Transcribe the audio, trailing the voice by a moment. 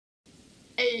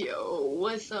Hey yo,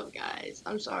 what's up guys?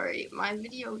 I'm sorry, my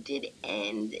video did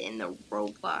end in the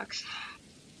Roblox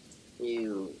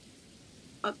new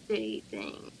update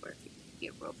thing where you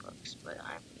get Robux, but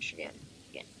I'm gonna show you how to do it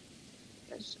again.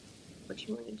 Because what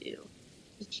you want to do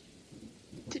is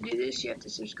to do this, you have to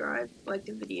subscribe, like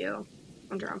the video,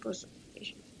 and turn on post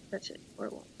notifications. That's it, or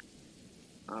it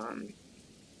won't.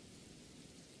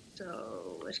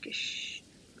 So let's get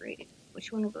straight. What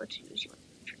you want to go to is you want to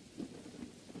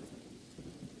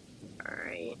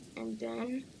Alright, and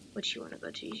then what you want to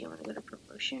go to is you want to go to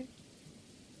promotion.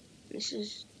 This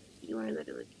is, you want to go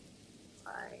to a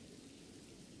by,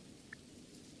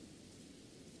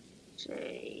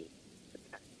 say,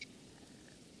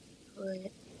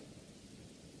 put,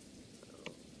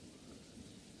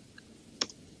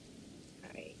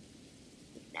 alright,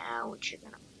 now what you're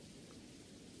gonna,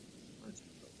 once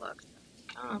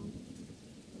Roblox.com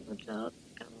comes up,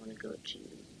 I want to go to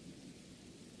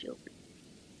Field,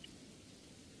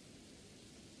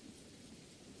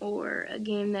 or a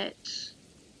game that's,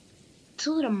 it's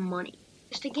a lot of money.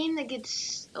 Just a game that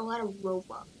gets a lot of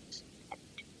Robux.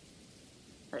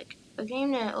 Like, a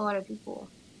game that a lot of people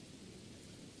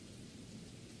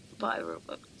buy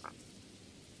Robux from.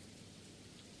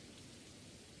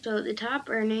 So the top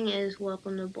earning is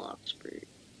Welcome to Bloxburg.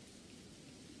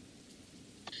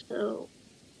 So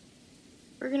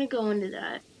we're gonna go into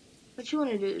that. What you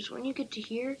want to do is when you get to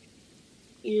here,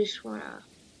 you just want to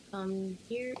come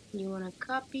here and you want to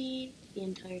copy the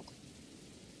entire thing.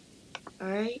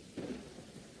 Alright?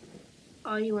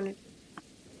 All you want to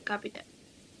copy that.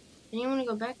 Then you want to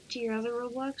go back to your other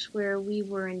Roblox where we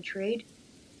were in trade.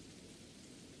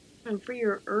 And for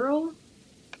your URL,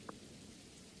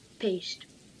 paste.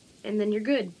 And then you're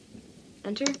good.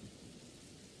 Enter.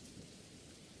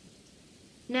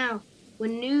 Now,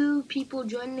 when new people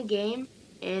join the game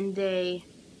and they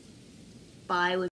buy with